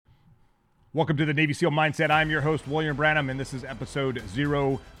Welcome to the Navy SEAL Mindset. I'm your host, William Branham, and this is episode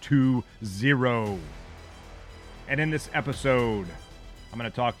 020. And in this episode, I'm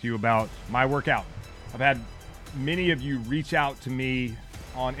going to talk to you about my workout. I've had many of you reach out to me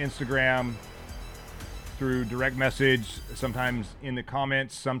on Instagram through direct message, sometimes in the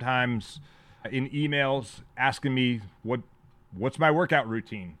comments, sometimes in emails, asking me what's my workout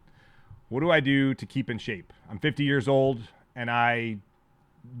routine? What do I do to keep in shape? I'm 50 years old, and I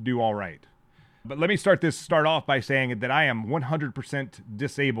do all right. But let me start off by saying that I am 100%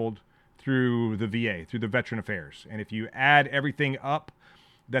 disabled through the VA, through the Veteran Affairs. And if you add everything up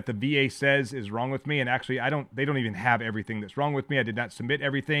that the VA says is wrong with me, and actually they don't even have everything that's wrong with me. I did not submit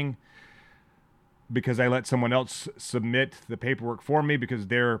everything because I let someone else submit the paperwork for me because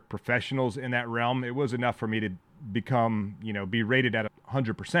they're professionals in that realm. It was enough for me to be rated at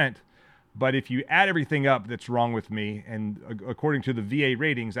 100%. But if you add everything up that's wrong with me, and according to the VA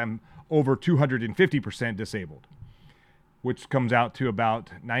ratings, I'm over 250% disabled, which comes out to about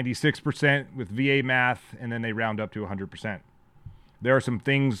 96% with VA math, and then they round up to 100%. There are some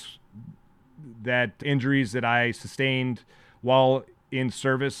injuries that I sustained while in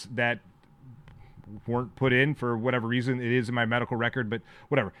service that weren't put in for whatever reason. It is in my medical record, but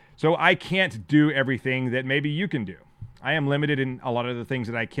whatever. So I can't do everything that maybe you can do. I am limited in a lot of the things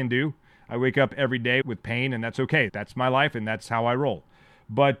that I can do. I wake up every day with pain, and that's okay. That's my life, and that's how I roll.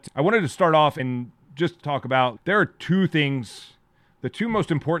 But I wanted to start off and just talk about, there are two things, the two most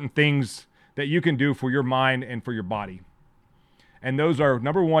important things that you can do for your mind and for your body. And those are,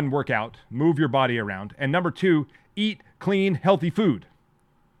 number one, workout, move your body around. And number two, eat clean, healthy food.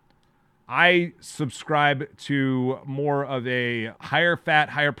 I subscribe to more of a higher fat,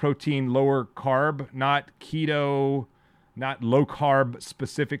 higher protein, lower carb, not keto, not low carb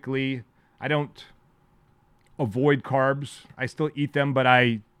specifically. I don't avoid carbs. I still eat them, but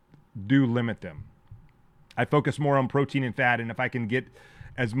I do limit them. I focus more on protein and fat, and if I can get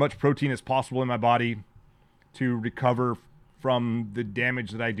as much protein as possible in my body to recover from the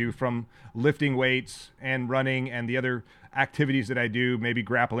damage that I do from lifting weights and running and the other activities that I do, maybe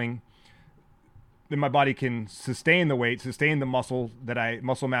grappling, then my body can sustain the weight, sustain the muscle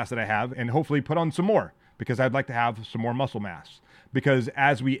mass that I have, and hopefully put on some more, because I'd like to have some more muscle mass. Because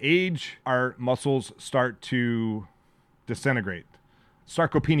as we age, our muscles start to disintegrate.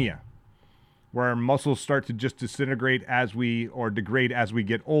 Sarcopenia, where our muscles start to just disintegrate degrade as we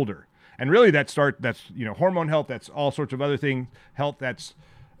get older. And really that's hormone health, that's all sorts of other things, health, that's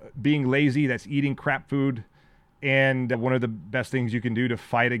being lazy, that's eating crap food. And one of the best things you can do to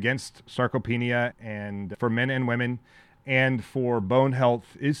fight against sarcopenia, and for men and women, and for bone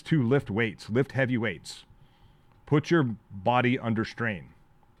health, is to lift heavy weights. Put your body under strain.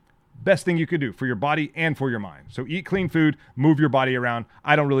 Best thing you could do for your body and for your mind. So eat clean food, move your body around.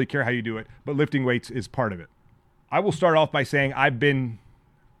 I don't really care how you do it, but lifting weights is part of it. I will start off by saying I've been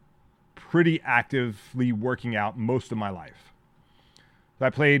pretty actively working out most of my life. I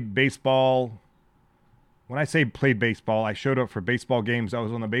played baseball. When I say played baseball, I showed up for baseball games. I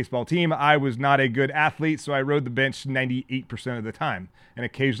was on the baseball team. I was not a good athlete, so I rode the bench 98% of the time. And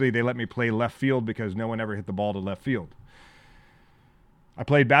occasionally they let me play left field because no one ever hit the ball to left field. I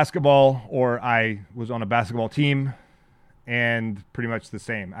played basketball, or I was on a basketball team, and pretty much the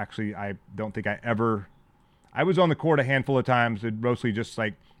same. Actually, I don't think I was on the court a handful of times, mostly just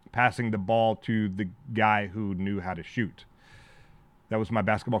like passing the ball to the guy who knew how to shoot. That was my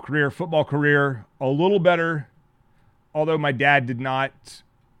basketball career. Football career, a little better. Although my dad did not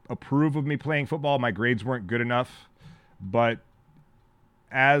approve of me playing football, my grades weren't good enough. But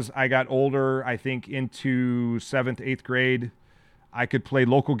as I got older, I think into 7th, 8th grade, I could play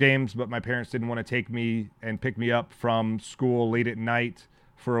local games, but my parents didn't want to take me and pick me up from school late at night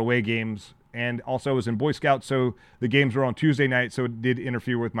for away games. And also I was in Boy Scouts, so the games were on Tuesday night, so it did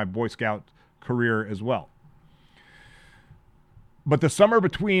interfere with my Boy Scout career as well. But the summer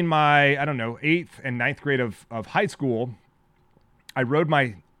between my, 8th and 9th grade of high school, I rode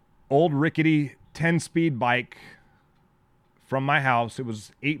my old rickety 10-speed bike from my house. It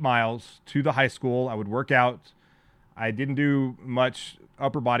was 8 miles to the high school. I would work out. I didn't do much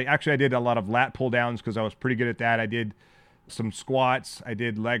upper body. Actually, I did a lot of lat pull downs because I was pretty good at that. I did some squats. I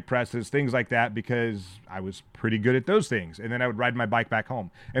did leg presses, things like that, because I was pretty good at those things. And then I would ride my bike back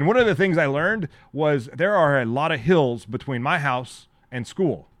home. And one of the things I learned was there are a lot of hills between my house and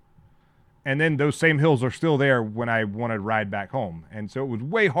school. And then those same hills are still there when I want to ride back home. And so it was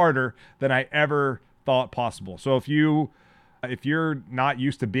way harder than I ever thought possible. So if you're not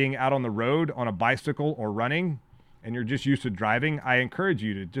used to being out on the road on a bicycle or running, and you're just used to driving, I encourage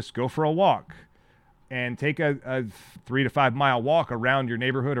you to just go for a walk. and take a 3 to 5 mile walk around your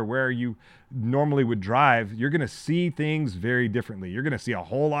neighborhood or where you normally would drive, you're going to see things very differently. You're going to see a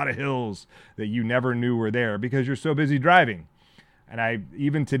whole lot of hills that you never knew were there because you're so busy driving. And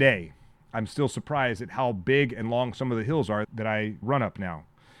even today, I'm still surprised at how big and long some of the hills are that I run up now.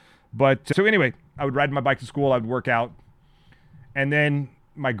 But so anyway, I would ride my bike to school. I would work out. And then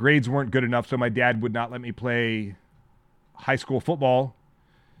my grades weren't good enough, so my dad would not let me play high school football,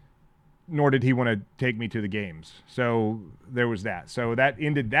 nor did he want to take me to the games. So there was that. So that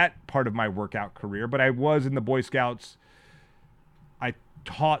ended that part of my workout career. But I was in the Boy Scouts. I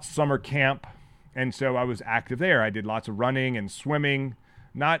taught summer camp, and so I was active there. I did lots of running and swimming,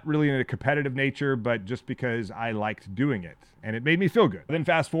 not really in a competitive nature, but just because I liked doing it, and it made me feel good. Then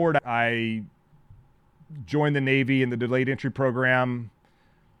fast forward, I joined the Navy in the delayed entry program.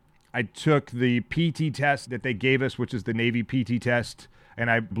 I took the PT test that they gave us, which is the Navy PT test, and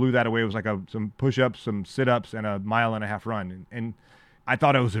I blew that away. It was like some push-ups, some sit-ups, and a 1.5 mile run. And I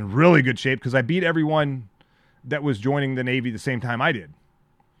thought I was in really good shape because I beat everyone that was joining the Navy the same time I did.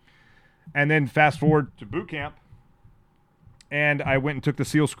 And then fast forward to boot camp, and I went and took the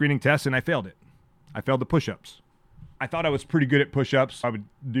SEAL screening test, and I failed it. I failed the push-ups. I thought I was pretty good at push-ups. I would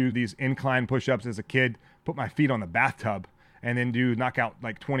do these incline push-ups as a kid, put my feet on the bathtub, and then knock out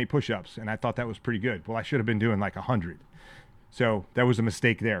like 20 push-ups, and I thought that was pretty good. Well, I should have been doing like 100. So that was a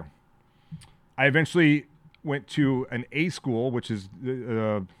mistake there. I eventually went to an A school, which is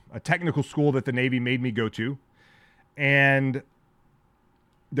a technical school that the Navy made me go to, and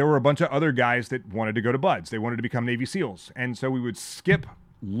there were a bunch of other guys that wanted to go to BUD/S. They wanted to become Navy SEALs. And so we would skip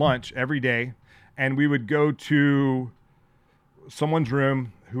lunch every day, and we would go to someone's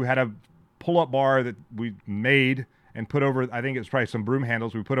room who had a pull-up bar that we made and put over, I think it was probably some broom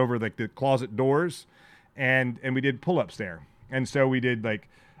handles. We put over like the closet doors, and we did pull-ups there. And so we did like,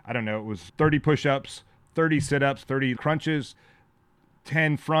 I don't know, it was 30 push-ups, 30 sit-ups, 30 crunches,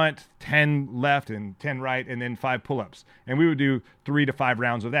 10 front, 10 left, and 10 right, and then 5 pull-ups. And we would do 3 to 5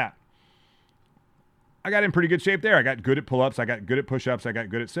 rounds of that. I got in pretty good shape there. I got good at pull-ups. I got good at push-ups. I got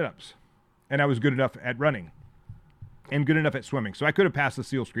good at sit-ups. And I was good enough at running and good enough at swimming. So I could have passed the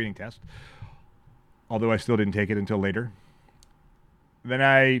SEAL screening test, although I still didn't take it until later. Then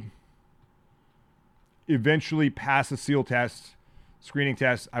I eventually passed the SEAL test, screening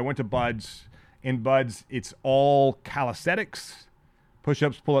test. I went to BUD/S. In BUD/S, it's all calisthenics,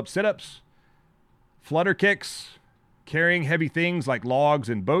 push-ups, pull-ups, sit-ups, flutter kicks, carrying heavy things like logs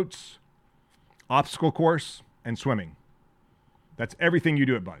and boats, obstacle course, and swimming. That's everything you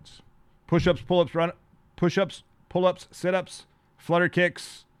do at BUD/S. Push-ups, pull-ups, push-ups, pull-ups, sit-ups, flutter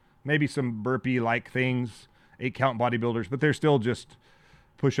kicks, maybe some burpee-like things, 8-count bodybuilders, but they're still just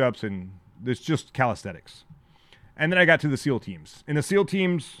push-ups, and it's just calisthenics. And then I got to the SEAL teams. In the SEAL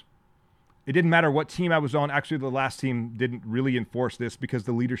teams, it didn't matter what team I was on. Actually, the last team didn't really enforce this because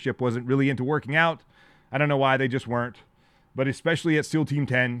the leadership wasn't really into working out. I don't know why, they just weren't. But especially at SEAL Team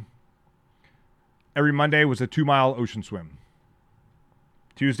 10, every Monday was a 2-mile ocean swim.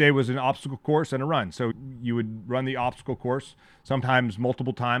 Tuesday was an obstacle course and a run. So you would run the obstacle course, sometimes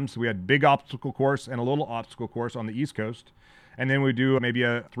multiple times. We had big obstacle course and a little obstacle course on the East Coast. And then we'd do maybe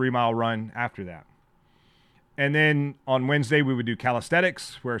a 3-mile run after that. And then on Wednesday, we would do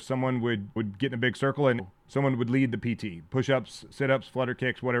calisthenics, where someone would get in a big circle and someone would lead the PT. Push-ups, sit-ups, flutter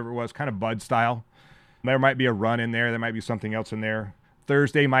kicks, whatever it was, kind of BUD style. There might be a run in there. There might be something else in there.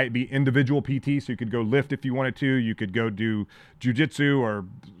 Thursday might be individual PT, so you could go lift if you wanted to. You could go do jiu-jitsu or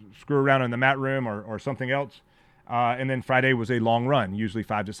screw around in the mat room or something else. And then Friday was a long run, usually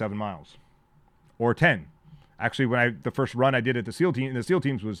 5 to 7 miles or 10. Actually, the first run I did at the SEAL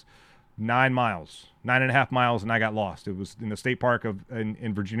teams was 9 miles, 9.5 miles, and I got lost. It was in the state park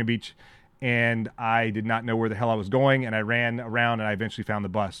in Virginia Beach, and I did not know where the hell I was going, and I ran around, and I eventually found the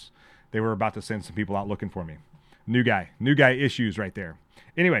bus. They were about to send some people out looking for me. New guy issues right there.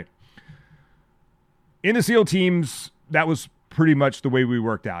 Anyway, in the SEAL teams, that was pretty much the way we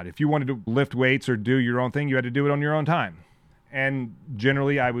worked out. If you wanted to lift weights or do your own thing, you had to do it on your own time. And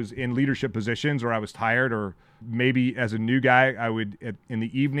generally, I was in leadership positions, or I was tired, or maybe as a new guy, I would, in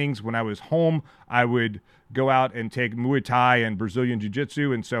the evenings when I was home, I would go out and take Muay Thai and Brazilian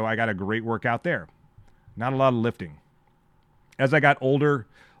Jiu-Jitsu, and so I got a great workout there. Not a lot of lifting. As I got older,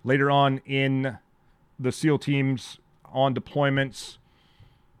 later on in the SEAL teams, on deployments,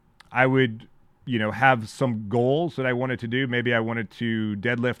 I would, have some goals that I wanted to do. Maybe I wanted to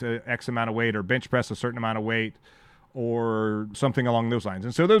deadlift a X amount of weight or bench press a certain amount of weight, or something along those lines.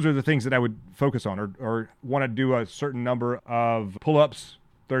 And so those are the things that I would focus on, or want to do a certain number of pull-ups,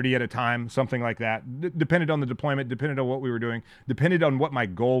 30 at a time, something like that. Depended on the deployment, depended on what we were doing, depended on what my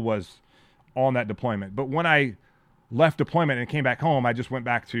goal was on that deployment. But when I left deployment and came back home, I just went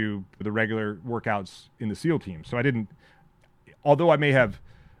back to the regular workouts in the SEAL team. So I didn't, although I may have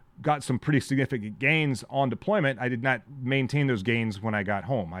got some pretty significant gains on deployment, I did not maintain those gains when I got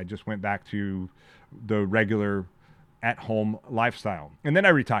home. I just went back to the regular at-home lifestyle. And then I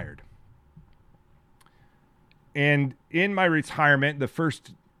retired. And in my retirement, the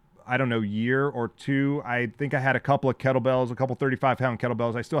first, year or two, I think I had a couple of kettlebells, a couple 35-pound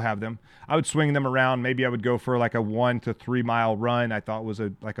kettlebells. I still have them. I would swing them around. Maybe I would go for like a 1 to 3 mile run. I thought was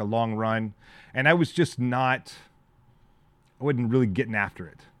a long run. And I was just I wasn't really getting after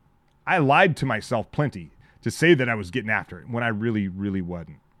it. I lied to myself plenty to say that I was getting after it when I really, really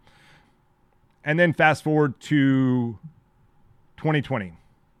wasn't. And then fast forward to 2020.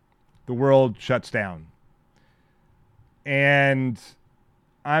 The world shuts down. And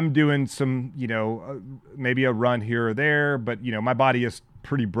I'm doing some, maybe a run here or there, but, my body is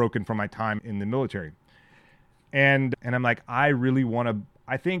pretty broken from my time in the military. And I'm like, I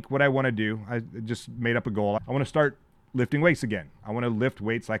think what I want to do, I just made up a goal. I want to start lifting weights again. I want to lift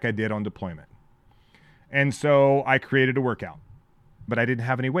weights like I did on deployment. And so I created a workout, but I didn't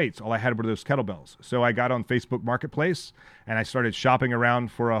have any weights. All I had were those kettlebells. So I got on Facebook Marketplace and I started shopping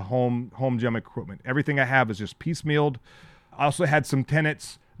around for a home gym equipment. Everything I have is just piecemealed. I also had some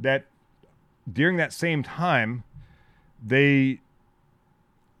tenants that during that same time, they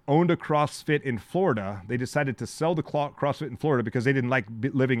owned a CrossFit in Florida. They decided to sell the CrossFit in Florida because they didn't like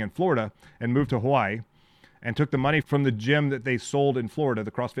living in Florida and moved to Hawaii, and took the money from the gym that they sold in Florida, the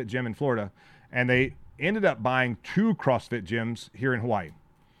CrossFit gym in Florida, and they ended up buying 2 CrossFit gyms here in Hawaii.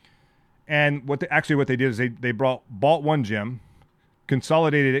 And what they did is they bought one gym,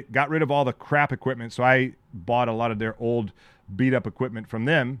 consolidated it, got rid of all the crap equipment. So I bought a lot of their old beat up equipment from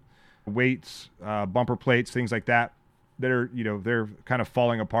them, weights, bumper plates, things like that. They're kind of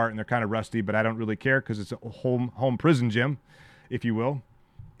falling apart and they're kind of rusty, but I don't really care because it's a home prison gym, if you will.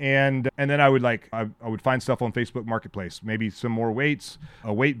 And then I would find stuff on Facebook Marketplace, maybe some more weights,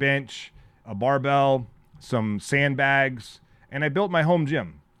 a weight bench, a barbell, some sandbags, and I built my home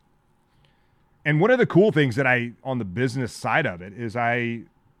gym. And one of the cool things that on the business side of it is I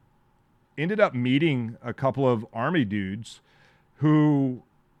ended up meeting a couple of Army dudes who,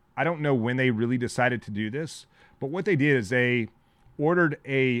 I don't know when they really decided to do this, but what they did is they ordered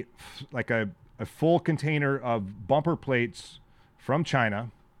a full container of bumper plates from China.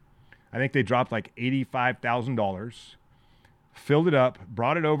 I think they dropped like $85,000, filled it up,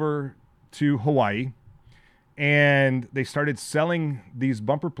 brought it over to Hawaii, and they started selling these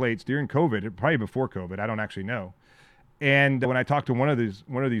bumper plates during COVID, probably before COVID. I don't actually know. And when I talked to one of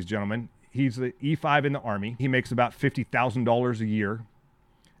these gentlemen, he's the E5 in the Army. He makes about $50,000 a year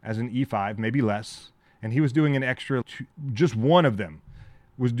as an E5, maybe less. And he was doing an extra, just one of them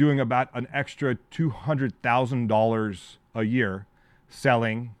was doing about an extra $200,000 a year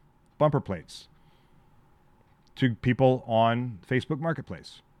selling bumper plates to people on Facebook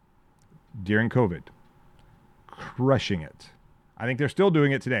Marketplace during COVID. Crushing it. I think they're still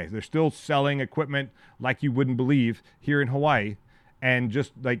doing it today. They're still selling equipment like you wouldn't believe here in Hawaii. And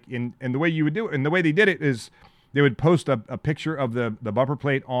just like in the way you would do it, and the way they did it is they would post a picture of the bumper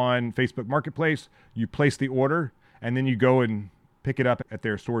plate on Facebook Marketplace. You place the order, and then you go and pick it up at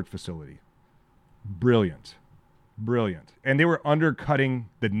their storage facility. Brilliant. And they were undercutting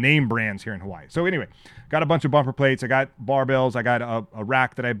the name brands here in Hawaii. So anyway, got a bunch of bumper plates. I got barbells. I got a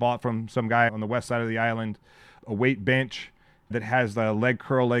rack that I bought from some guy on the west side of the island, a weight bench that has the leg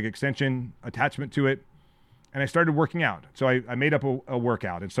curl, leg extension attachment to it. And I started working out. So I made up a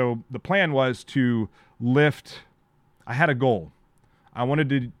workout. And so the plan was to lift. I had a goal. I wanted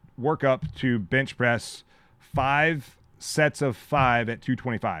to work up to bench press 5 sets of 5 at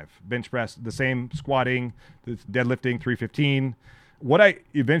 225. Bench press, the same squatting, the deadlifting 315. What I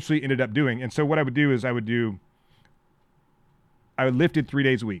eventually ended up doing, and so what I would do is I would lifted 3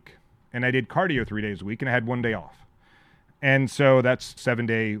 days a week, and I did cardio 3 days a week, and I had 1 day off. And so that's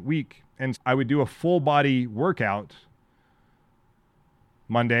 7-day week. And I would do a full body workout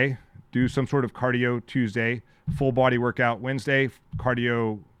Monday, do some sort of cardio Tuesday, full body workout Wednesday,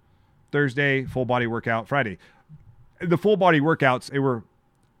 cardio Thursday, full body workout Friday. The full body workouts, they were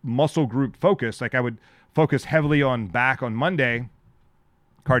muscle group focused. Like I would focus heavily on back on Monday,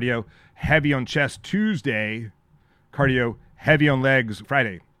 cardio, heavy on chest Tuesday, cardio, heavy on legs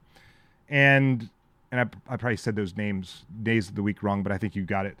Friday. And I probably said those days of the week wrong, but I think you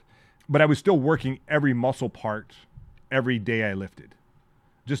got it. But I was still working every muscle part every day I lifted.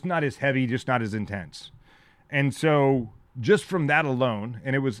 Just not as heavy, just not as intense. And so just from that alone,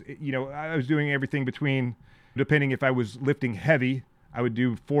 and it was, I was doing everything between, depending if I was lifting heavy, I would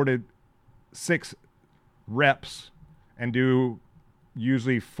do 4 to 6 reps and do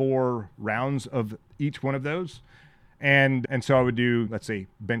usually 4 rounds of each one of those. And so I would do, let's say,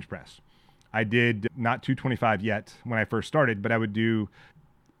 bench press. I did not 225 yet when I first started, but I would do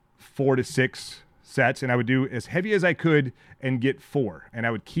 4 to 6 sets, and I would do as heavy as I could and get 4. And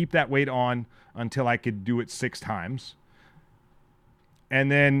I would keep that weight on until I could do it 6 times. And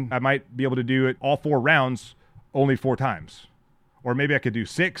then I might be able to do it all 4 rounds only 4 times. Or maybe I could do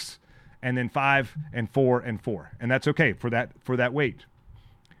 6 and then 5 and 4 and 4. And that's okay for that weight.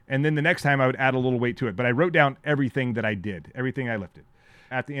 And then the next time I would add a little weight to it. But I wrote down everything that I did, everything I lifted.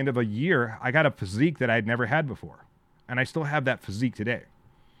 At the end of a year, I got a physique that I'd never had before. And I still have that physique today.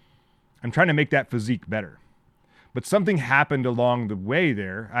 I'm trying to make that physique better. But something happened along the way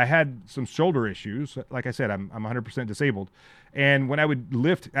there. I had some shoulder issues. Like I said, I'm 100% disabled. And when I would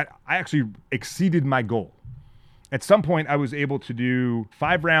lift, I actually exceeded my goal. At some point, I was able to do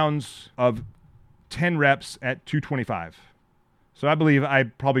 5 rounds of 10 reps at 225. So I believe I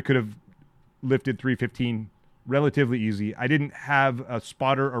probably could have lifted 315 relatively easy. I didn't have a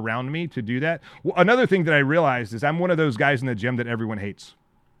spotter around me to do that. Well, another thing that I realized is I'm one of those guys in the gym that everyone hates.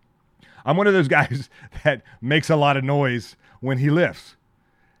 I'm one of those guys that makes a lot of noise when he lifts.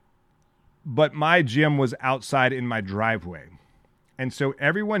 But my gym was outside in my driveway. And so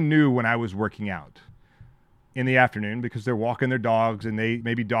everyone knew when I was working out in the afternoon because they're walking their dogs and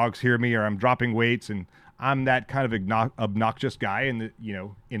maybe dogs hear me or I'm dropping weights and I'm that kind of obnoxious guy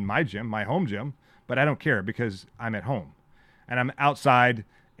in my gym, my home gym, but I don't care because I'm at home and I'm outside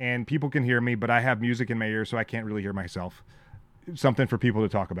and people can hear me, but I have music in my ear so I can't really hear myself. Something for people to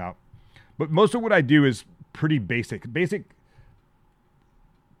talk about. But most of what I do is pretty basic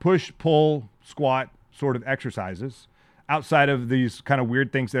push, pull, squat sort of exercises outside of these kind of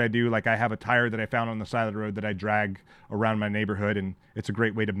weird things that I do. Like I have a tire that I found on the side of the road that I drag around my neighborhood. And it's a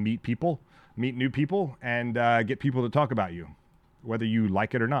great way to meet new people and get people to talk about you, whether you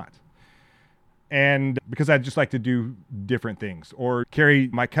like it or not. And because I just like to do different things or carry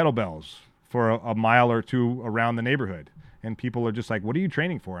my kettlebells for a mile or 2 around the neighborhood. And people are just like, what are you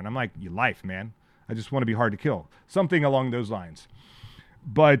training for? And I'm like, your life, man. I just want to be hard to kill. Something along those lines.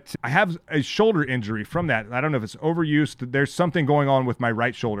 But I have a shoulder injury from that. I don't know if it's overuse. There's something going on with my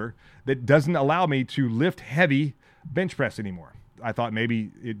right shoulder that doesn't allow me to lift heavy bench press anymore. I thought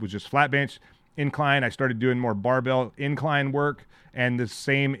maybe it was just flat bench, incline. I started doing more barbell incline work, and the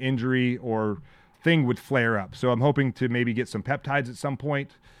same injury or thing would flare up. So I'm hoping to maybe get some peptides at some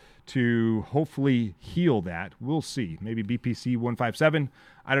point to hopefully heal that. We'll see. Maybe BPC 157.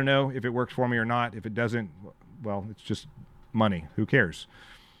 I don't know if it works for me or not. If it doesn't, well, it's just money. Who cares?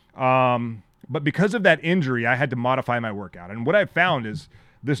 But because of that injury, I had to modify my workout. And what I've found is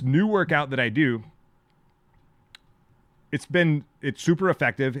this new workout that I do, it's super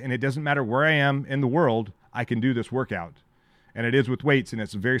effective, and it doesn't matter where I am in the world, I can do this workout. And it is with weights, and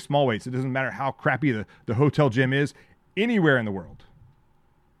it's very small weights. It doesn't matter how crappy the hotel gym is anywhere in the world.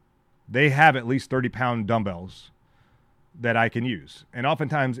 They have at least 30-pound dumbbells that I can use. And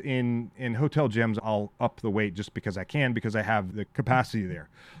oftentimes in hotel gyms, I'll up the weight just because I can, because I have the capacity there.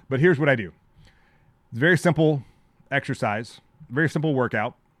 But here's what I do. It's very simple exercise, very simple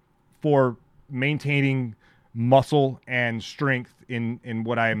workout for maintaining muscle and strength in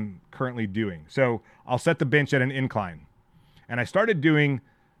what I'm currently doing. So I'll set the bench at an incline. And I started doing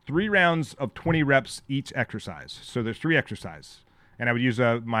 3 rounds of 20 reps each exercise. So there's 3 exercises. And I would use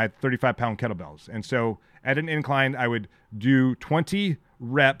my 35-pound kettlebells. And so at an incline, I would do 20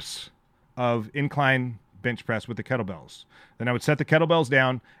 reps of incline bench press with the kettlebells. Then I would set the kettlebells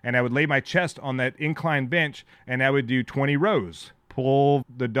down, and I would lay my chest on that incline bench, and I would do 20 rows. Pull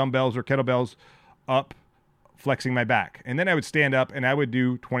the dumbbells or kettlebells up, flexing my back. And then I would stand up, and I would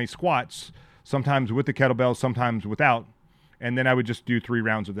do 20 squats, sometimes with the kettlebells, sometimes without. And then I would just do 3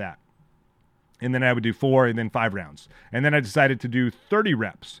 rounds of that. And then I would do 4 and then 5 rounds. And then I decided to do 30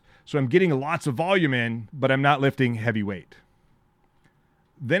 reps. So I'm getting lots of volume in, but I'm not lifting heavy weight.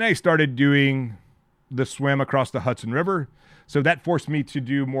 Then I started doing the swim across the Hudson River. So that forced me to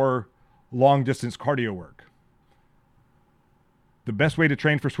do more long distance cardio work. The best way to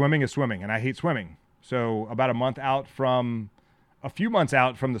train for swimming is swimming, and I hate swimming. So about a few months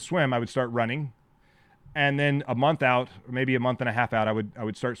out from the swim, I would start running. And then a month out, or maybe a month and a half out, I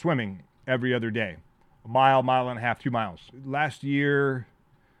would start swimming every other day. A mile, mile and a half, 2 miles. Last year,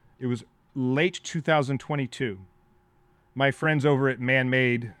 it was late 2022. My friends over at Man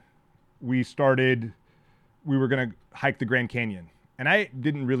Made, we were going to hike the Grand Canyon. And I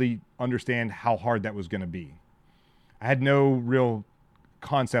didn't really understand how hard that was going to be. I had no real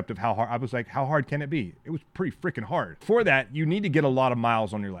concept of how hard. I was like, how hard can it be? It was pretty freaking hard. For that, you need to get a lot of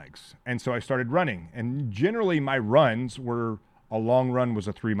miles on your legs. And so I started running. And generally my runs were, a long run was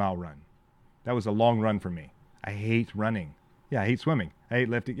a 3-mile run. That was a long run for me. I hate running. Yeah, I hate swimming. I hate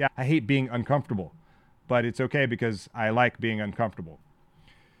lifting. Yeah, I hate being uncomfortable. But it's okay because I like being uncomfortable.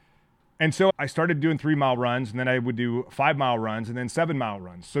 And so I started doing 3-mile runs, and then I would do 5-mile runs and then 7-mile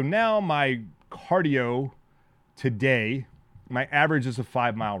runs. So now my cardio today, my average is a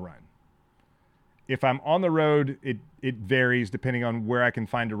 5-mile run. If I'm on the road, it varies depending on where I can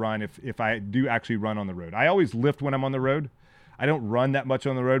find a run if I do actually run on the road. I always lift when I'm on the road. I don't run that much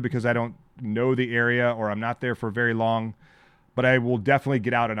on the road because I don't know the area or I'm not there for very long, but I will definitely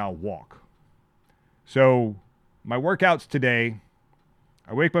get out and I'll walk. So my workouts today,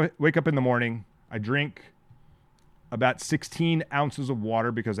 I wake up in the morning, I drink about 16 ounces of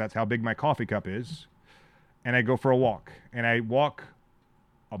water because that's how big my coffee cup is, and I go for a walk. And I walk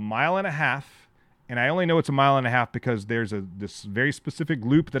 1.5 miles, and I only know it's 1.5 miles because there's this very specific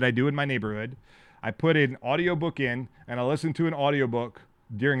loop that I do in my neighborhood. I put an audiobook in, and I listen to an audiobook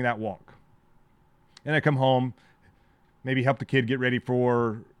during that walk. And I come home, maybe help the kid get ready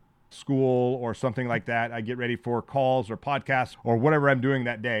for school or something like that. I get ready for calls or podcasts or whatever I'm doing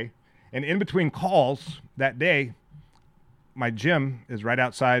that day. And in between calls that day, my gym is right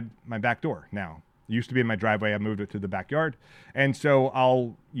outside my back door now. It used to be in my driveway. I moved it to the backyard. And so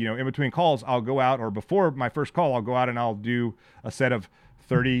I'll, in between calls, I'll go out, or before my first call, I'll go out and I'll do a set of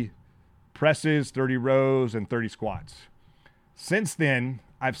 30 presses, 30 rows, and 30 squats. Since then,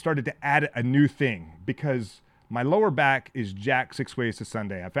 I've started to add a new thing because my lower back is jacked 6 ways to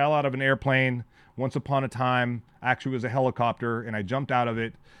Sunday. I fell out of an airplane once upon a time. Actually, it was a helicopter, and I jumped out of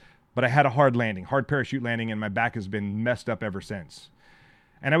it. But I had a hard parachute landing, and my back has been messed up ever since.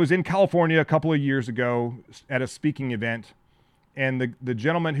 And I was in California a couple of years ago at a speaking event, and the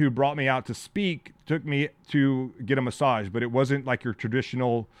gentleman who brought me out to speak took me to get a massage, but it wasn't like your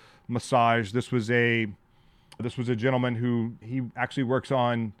traditional massage. This was a gentleman who he actually works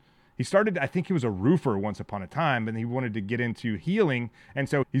on. He started, I think he was a roofer once upon a time, and he wanted to get into healing. And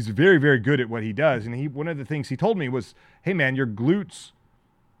so he's very, very good at what he does. And one of the things he told me was, hey man, your glutes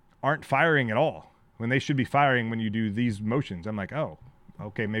aren't firing at all when they should be firing when you do these motions. I'm like, oh,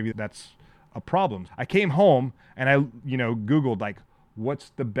 okay, maybe that's a problem. I came home and I, Googled like,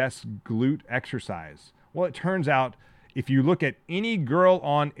 what's the best glute exercise? Well, it turns out if you look at any girl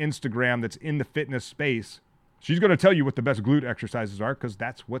on Instagram that's in the fitness space, she's going to tell you what the best glute exercises are because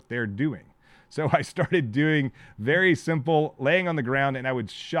that's what they're doing. So I started doing very simple laying on the ground, and I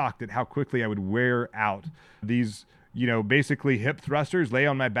was shocked at how quickly I would wear out these, basically hip thrusters, lay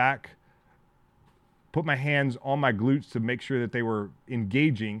on my back, put my hands on my glutes to make sure that they were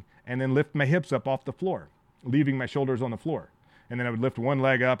engaging, and then lift my hips up off the floor, leaving my shoulders on the floor. And then I would lift one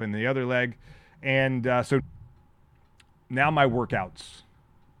leg up and the other leg. And so now my workouts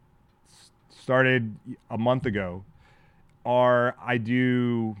started a month ago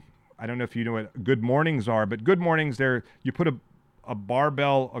I don't know if you know what good mornings are, but good mornings you put a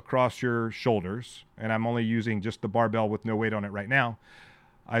barbell across your shoulders, and I'm only using just the barbell with no weight on it right now.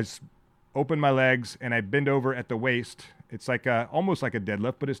 I open my legs and I bend over at the waist. It's like almost like a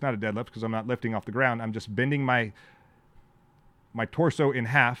deadlift, but it's not a deadlift because I'm not lifting off the ground. I'm just bending my torso in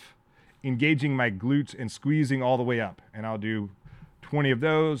half, engaging my glutes and squeezing all the way up. And I'll do 20 of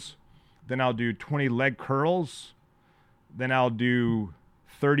those. Then I'll do 20 leg curls. Then I'll do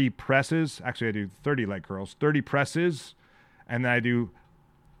 30 presses. Actually, I do 30 leg curls, 30 presses. And then I do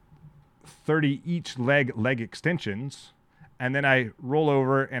 30 each leg extensions. And then I roll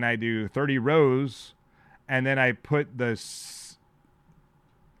over and I do 30 rows. And then I put the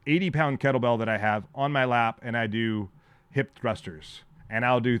 80-pound kettlebell that I have on my lap and I do hip thrusters. And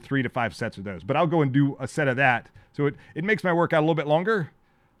I'll do 3 to 5 sets of those. But I'll go and do a set of that. So it makes my workout a little bit longer,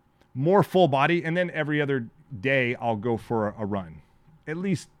 more full body. And then every other day I'll go for a run. At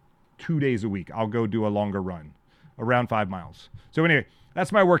least 2 days a week, I'll go do a longer run, around 5 miles. So anyway,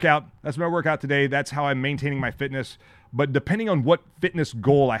 that's my workout. That's my workout today. That's how I'm maintaining my fitness. But depending on what fitness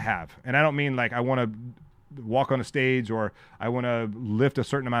goal I have, and I don't mean like I want to walk on a stage or I want to lift a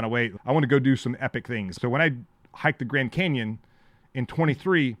certain amount of weight. I want to go do some epic things. So when I hiked the Grand Canyon in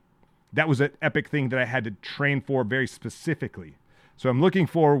 23, that was an epic thing that I had to train for very specifically. So I'm looking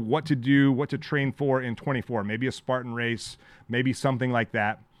for what to do, what to train for in 24. Maybe a Spartan race, maybe something like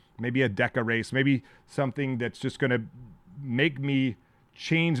that. Maybe a DECA race, maybe something that's just going to make me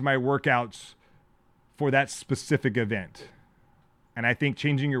change my workouts for that specific event. And I think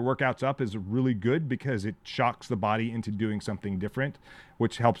changing your workouts up is really good because it shocks the body into doing something different,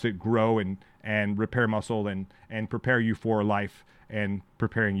 which helps it grow and repair muscle and prepare you for life and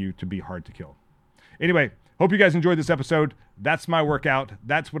preparing you to be hard to kill. Anyway, hope you guys enjoyed this episode. That's my workout.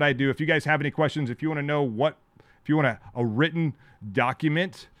 That's what I do. If you guys have any questions, if you want to know if you want a written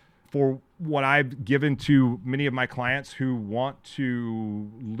document for what I've given to many of my clients who want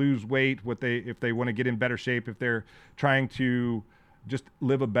to lose weight, if they want to get in better shape, if they're trying to just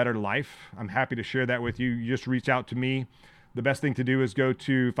live a better life, I'm happy to share that with you. You just reach out to me. The best thing to do is go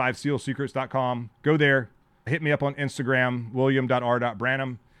to 5sealsecrets.com. Go there, hit me up on Instagram,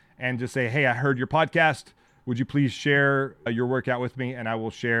 william.r.branham, and just say, hey, I heard your podcast. Would you please share your workout with me? And I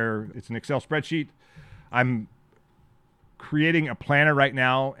will share. It's an Excel spreadsheet. I'm creating a planner right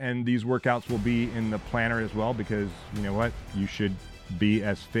now, and these workouts will be in the planner as well, because you know what? You should be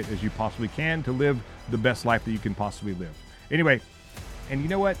as fit as you possibly can to live the best life that you can possibly live. Anyway, and you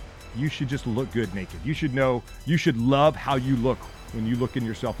know what? You should just look good naked. You should love how you look when you look in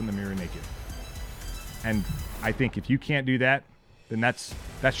yourself in the mirror naked. And I think if you can't do that, then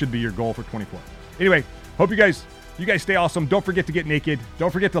that should be your goal for 24. Anyway, hope you guys stay awesome. Don't forget to get naked.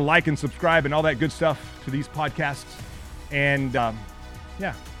 Don't forget to like and subscribe and all that good stuff to these podcasts. And have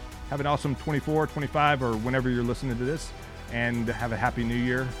an awesome 24, 25, or whenever you're listening to this. And have a happy new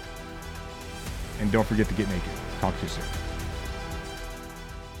year. And don't forget to get naked. Talk to you soon.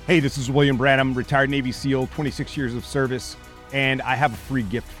 Hey, this is William Branham, retired Navy SEAL, 26 years of service, and I have a free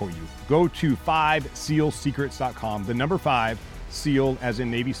gift for you. Go to 5sealsecrets.com, the number 5, SEAL as in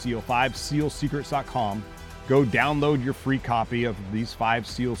Navy SEAL, 5sealsecrets.com. Go download your free copy of these 5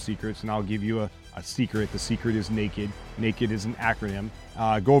 SEAL secrets, and I'll give you a secret. The secret is NAKED. NAKED is an acronym.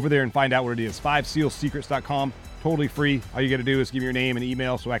 Go over there and find out what it is. 5sealsecrets.com, totally free. All you got to do is give me your name and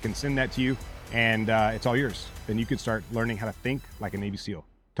email so I can send that to you, and it's all yours. Then you can start learning how to think like a Navy SEAL.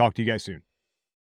 Talk to you guys soon.